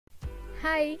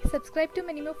Hi, subscribe to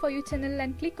Manymoeforyou channel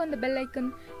and click on the bell icon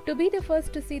to be the first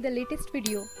to see the latest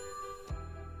video.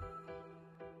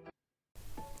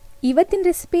 ಇವತ್ತಿನ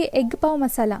recipe egg pav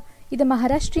masala. ಇದು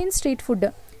Maharashtrian street food.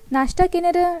 ನಾಷ್ಟಾಕ್ಕೆ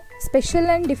ಏನಾರ special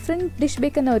and different dish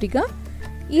ಬೇಕನ್ನೋರಿಗೆ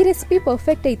ಈ recipe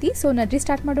perfect ಐತಿ. So ನಡ್ರಿ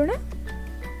start ಮಾಡೋಣ.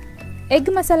 Egg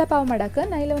masala pav ಮಾಡೋಕೆ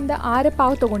ನಾ ಇಲ್ಲ ಒಂದು 6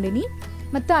 ಪಾವ್ ತೊಗೊಂಡಿನಿ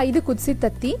ಮತ್ತು 5 ಕುದಿಸಿದ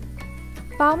ತತ್ತಿ.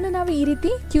 ಪಾವ್ನ ನಾವು ಈ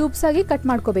ರೀತಿ ಕ್ಯೂಬ್ಸ್ ಆಗಿ ಕಟ್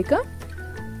ಮಾಡ್ಕೋಬೇಕು.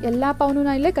 ಎಲ್ಲ ಪಾವ್ನು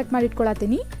ನಾ ಇಲ್ಲೇ ಕಟ್ ಮಾಡಿ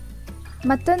ಇಟ್ಕೊಳತ್ತೀನಿ.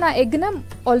 ಮತ್ತು ನಾ ಎಗ್ನ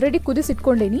ಆಲ್ರೆಡಿ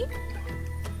ಕುದಿಸಿಟ್ಕೊಂಡೇನಿ.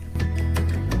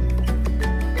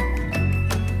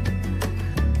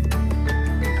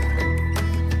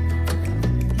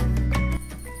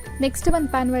 ನೆಕ್ಸ್ಟ್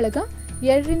ಒಂದು ಪ್ಯಾನ್ ಒಳಗೆ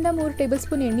 2 ರಿಂದ 3 ಟೇಬಲ್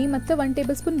ಸ್ಪೂನ್ ಎಣ್ಣೆ ಮತ್ತು 1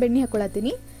 ಟೇಬಲ್ ಸ್ಪೂನ್ ಬೆಣ್ಣೆ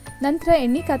ಹಾಕೊಳತ್ತೀನಿ. ನಂತರ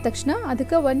ಎಣ್ಣೆ ಕಾದ ತಕ್ಷಣ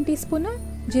ಅದಕ್ಕೆ 1 ಟೀ ಸ್ಪೂನ್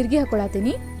ಜೀರಿಗೆ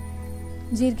ಹಾಕೊಳತ್ತೀನಿ.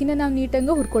 ಜೀರಿಗೆನ ನಾವು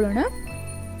ನೀಟಾಗಿ ಹುರ್ಕೊಳ್ಳೋಣ.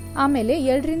 ಆಮೇಲೆ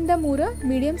 2 ರಿಂದ 3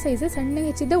 ಮೀಡಿಯಂ ಸೈಜ್ ಸಣ್ಣ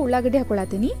ಹೆಚ್ಚಿದ ಉಳ್ಳಾಗಡ್ಡಿ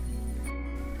ಹಾಕೊಳತ್ತೀನಿ.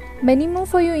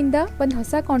 Manymoeforyou ಇಂದ ಒಂದು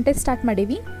ಹೊಸ ಕಾಂಟೆಸ್ಟ್ ಸ್ಟಾರ್ಟ್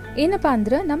ಮಾಡೀವಿ. ಏನಪ್ಪ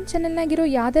ಅಂದ್ರೆ ನಮ್ಮ ಚಾನಲ್ನಾಗಿರೋ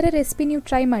ಯಾವ್ದಾರ ರೆಸಿಪಿ ನೀವು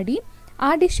ಟ್ರೈ ಮಾಡಿ ಆ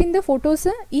ಡಿಶ್ಶಿಂದ ಫೋಟೋಸ್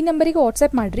ಈ ನಂಬರಿಗೆ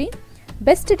ವಾಟ್ಸಪ್ ಮಾಡಿರಿ.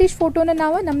 ಬೆಸ್ಟ್ ಡಿಶ್ ಫೋಟೋನ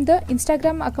ನಾವು ನಮ್ದು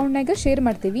ಇನ್ಸ್ಟಾಗ್ರಾಮ್ ಅಕೌಂಟ್ನಾಗ ಶೇರ್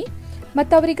ಮಾಡ್ತೀವಿ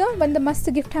ಮತ್ತು ಅವ್ರಿಗೆ ಒಂದು ಮಸ್ತ್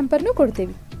ಗಿಫ್ಟ್ ಹ್ಯಾಂಪರ್ನು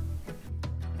ಕೊಡ್ತೀವಿ.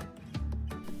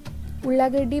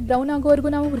 ಉಳ್ಳಾಗಡ್ಡಿ ಬ್ರೌನ್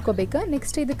ಆಗೋವರೆಗೂ ನಾವು ಹುರ್ಕೋಬೇಕು.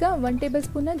 ನೆಕ್ಸ್ಟ್ ಇದಕ್ಕೆ 1 table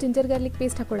spoon ginger garlic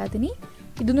paste ಹಾಕೊಳತ್ತೀನಿ.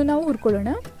 ಇದನ್ನು ನಾವು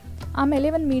ಹುರ್ಕೊಳ್ಳೋಣ. ಆಮೇಲೆ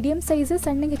ಒಂದು ಮೀಡಿಯಂ ಸೈಜ್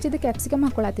ಸಣ್ಣಗೆ ಹೆಚ್ಚಿದ ಕ್ಯಾಪ್ಸಿಕಮ್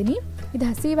ಹಾಕೊಳತ್ತೀನಿ. ಇದು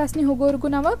ಹಸಿ ವಾಸನೆ ಹೋಗೋವರೆಗೂ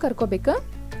ನಾವು ಕರ್ಕೋಬೇಕು.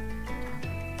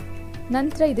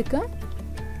 ನಂತರ ಇದಕ್ಕೆ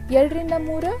 2 ರಿಂದ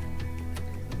 3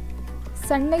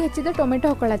 ಸಣ್ಣಗೆ ಹೆಚ್ಚಿದ ಟೊಮೆಟೊ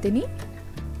ಹಾಕೊಳತ್ತೀನಿ.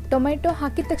 ಟೊಮೆಟೊ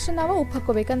ಹಾಕಿದ ತಕ್ಷಣ ನಾವು ಉಪ್ಪು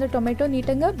ಹಾಕೋಬೇಕು, ಅಂದ್ರೆ ಟೊಮೆಟೊ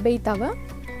ನೀಟಾಗಿ ಬೇಯ್ತಾವ.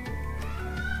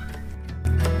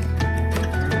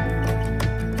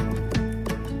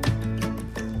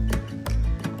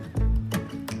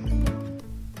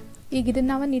 ಈಗ ಇದನ್ನ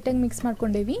ನಾವು ನೀಟಾಗಿ ಮಿಕ್ಸ್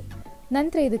ಮಾಡ್ಕೊಂಡೇವಿ.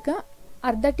 ನಂತರ ಇದಕ್ಕೆ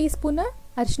ಅರ್ಧ ಟೀ ಸ್ಪೂನ್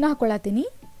ಅರಿಶಿನ ಹಾಕೊಳತ್ತೀನಿ.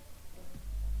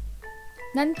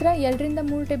 ನಂತರ 2 ರಿಂದ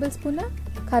 3 ಟೇಬಲ್ ಸ್ಪೂನ್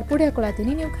ಖಾರ ಪುಡಿ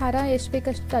ಹಾಕೊಳತ್ತೀನಿ. ನೀವು ಖಾರ ಎಷ್ಟು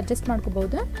ಬೇಕಷ್ಟು ಅಡ್ಜಸ್ಟ್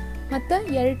ಮಾಡ್ಕೋಬಹುದು. ಮತ್ತು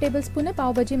 2 ಟೇಬಲ್ ಸ್ಪೂನ್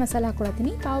ಪಾವ್ ಭಾಜಿ ಮಸಾಲ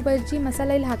ಹಾಕೊಳತ್ತೀನಿ. ಪಾವ್ ಭಾಜಿ ಮಸಾಲ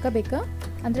ಇಲ್ಲಿ ಹಾಕಬೇಕು,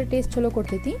 ಅಂದರೆ ಟೇಸ್ಟ್ ಚಲೋ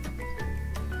ಕೊಡ್ತೈತಿ.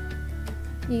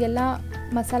 ಈಗೆಲ್ಲ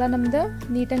ಮಸಾಲ ನಮ್ದು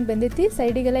ನೀಟಾಗಿ ಬೆಂದೈತಿ.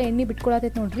 ಸೈಡಿಗೆಲ್ಲ ಎಣ್ಣೆ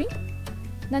ಬಿಟ್ಕೊಳತೈತಿ ನೋಡ್ರಿ.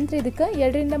 ನಂತರ ಇದಕ್ಕೆ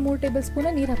 2 ರಿಂದ 3 ಟೇಬಲ್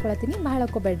ಸ್ಪೂನ್ ನೀರು ಹಾಕೊಳತ್ತೀನಿ. ಭಾಳ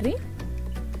ಹಾಕೋಬೇಡ್ರಿ.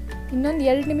 ಇನ್ನೊಂದು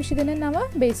 2 ನಿಮಿಷದನ್ನ ನಾವು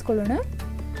ಬೇಯಿಸ್ಕೊಳ್ಳೋಣ.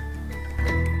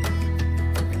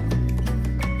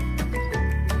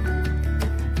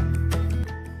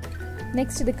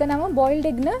 ನೆಕ್ಸ್ಟ್ ಇದಕ್ಕೆ ನಾವು ಬಾಯ್ಲ್ಡ್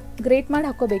ಎಗ್ನ ಗ್ರೇಟ್ ಮಾಡಿ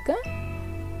ಹಾಕೋಬೇಕು.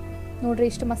 ನೋಡ್ರಿ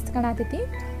ಎಷ್ಟು ಮಸ್ತ್ ಕಾಣತೈತಿ.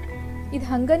 ಇದು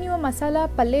ಹಂಗೆ ನೀವು ಮಸಾಲ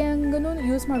ಪಲ್ಯ ಹಂಗೂ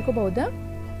ಯೂಸ್ ಮಾಡ್ಕೋಬಹುದು.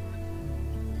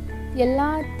 ಎಲ್ಲ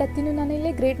ತತ್ತಿನೂ ನಾನು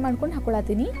ಇಲ್ಲೇ ಗ್ರೇಟ್ ಮಾಡ್ಕೊಂಡು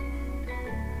ಹಾಕೊಳತ್ತೀನಿ.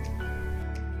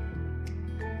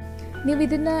 ನೀವು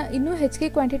ಇದನ್ನು ಇನ್ನೂ ಹೆಚ್ಚಿಗೆ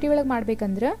ಕ್ವಾಂಟಿಟಿ ಒಳಗೆ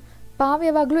ಮಾಡ್ಬೇಕಂದ್ರೆ ಪಾವ್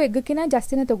ಯಾವಾಗಲೂ ಎಗ್ಗಿನ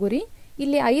ಜಾಸ್ತಿನೇ ತೊಗೋರಿ.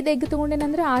 ಇಲ್ಲಿ 5 ಎಗ್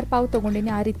ತೊಗೊಂಡೇನಂದ್ರೆ 6 ಪಾವ್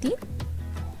ತೊಗೊಂಡೇನಿ ಆ ರೀತಿ.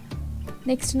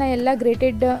 ನೆಕ್ಸ್ಟ್ ನಾ ಎಲ್ಲ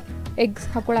ಗ್ರೇಟೆಡ್ ಎಗ್ಸ್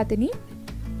ಹಾಕೊಳತ್ತೀನಿ.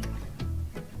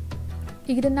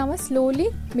 ಈಗ ಇದನ್ನು ನಾವು ಸ್ಲೋಲಿ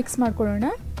ಮಿಕ್ಸ್ ಮಾಡ್ಕೊಳ್ಳೋಣ.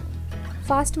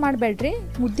 ಫಾಸ್ಟ್ ಮಾಡಬೇಡ್ರಿ,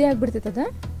 ಮುದ್ದೆ ಆಗಿಬಿಡ್ತೈತದ.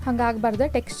 ಹಂಗಾಗಬಾರ್ದು,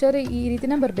 ಟೆಕ್ಸ್ಚರ್ ಈ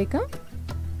ರೀತಿನ ಬರಬೇಕು.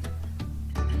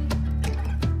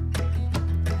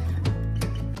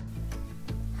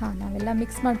 ಹಾಂ, ನಾವೆಲ್ಲ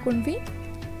ಮಿಕ್ಸ್ ಮಾಡ್ಕೊಂಡ್ವಿ.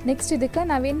 ನೆಕ್ಸ್ಟ್ ಇದಕ್ಕೆ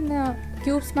ನಾವೇನು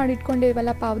ಕ್ಯೂಬ್ಸ್ ಮಾಡಿ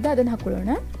ಇಟ್ಕೊಂಡಿವಲ್ಲ ಪಾವ್ದ, ಅದನ್ನು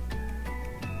ಹಾಕೊಳ್ಳೋಣ.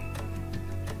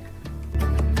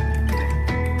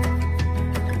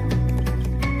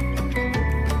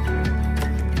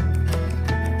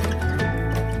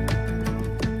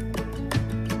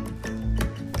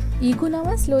 ಈಗೂ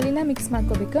ನಾವು ಸ್ಲೋಲಿನ ಮಿಕ್ಸ್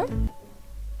ಮಾಡ್ಕೋಬೇಕು.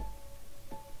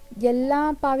 ಎಲ್ಲ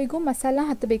ಪಾವಿಗೂ ಮಸಾಲ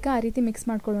ಹತ್ತಬೇಕು, ಆ ರೀತಿ ಮಿಕ್ಸ್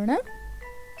ಮಾಡ್ಕೊಳ್ಳೋಣ.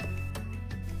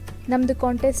 ನಮ್ಮದು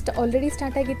ಕಾಂಟೆಸ್ಟ್ ಆಲ್ರೆಡಿ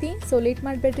ಸ್ಟಾರ್ಟ್ ಆಗೈತಿ. ಸೊ ಲೇಟ್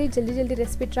ಮಾಡಬೇಡ್ರಿ, ಜಲ್ದಿ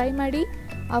ರೆಸಿಪಿ ಟ್ರೈ ಮಾಡಿ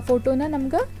ಆ ಫೋಟೋನ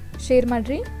ನಮ್ಗೆ ಶೇರ್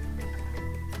ಮಾಡಿರಿ.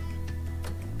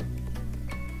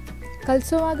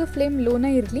 ಕಲಿಸೋವಾಗ ಫ್ಲೇಮ್ ಲೋನ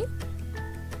ಇರಲಿ.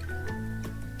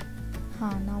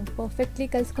 ಹಾಂ, ನಾವು ಪರ್ಫೆಕ್ಟ್ಲಿ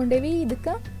ಕಲಿಸ್ಕೊಂಡೇವಿ.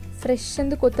 ಇದಕ್ಕೆ ಫ್ರೆಶ್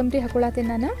ಅಂದು ಕೊತ್ತಂಬರಿ ಹಾಕೊಳತ್ತೇನೆ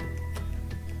ನಾನು.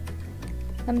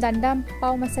 ನಮ್ದು ಅಂಡಾ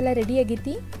ಪಾವ್ ಮಸಾಲ ರೆಡಿ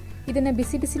ಆಗೈತಿ. ಇದನ್ನು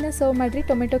ಬಿಸಿನ ಸರ್ವ್ ಮಾಡಿರಿ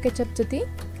ಟೊಮೆಟೊ ಕೆಚಪ್ ಜೊತೆ.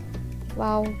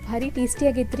 ವಾವ್, ಭಾರಿ ಟೇಸ್ಟಿ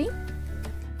ಆಗೈತ್ರಿ.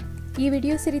 ಈ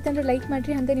ವಿಡಿಯೋ ಸರಿತಂದ್ರೆ ಲೈಕ್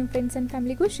ಮಾಡಿರಿ, ಹಂಗೆ ನಿಮ್ಮ ಫ್ರೆಂಡ್ಸ್ ಆ್ಯಂಡ್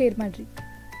ಫ್ಯಾಮಿಲಿಗೂ ಶೇರ್ ಮಾಡಿರಿ.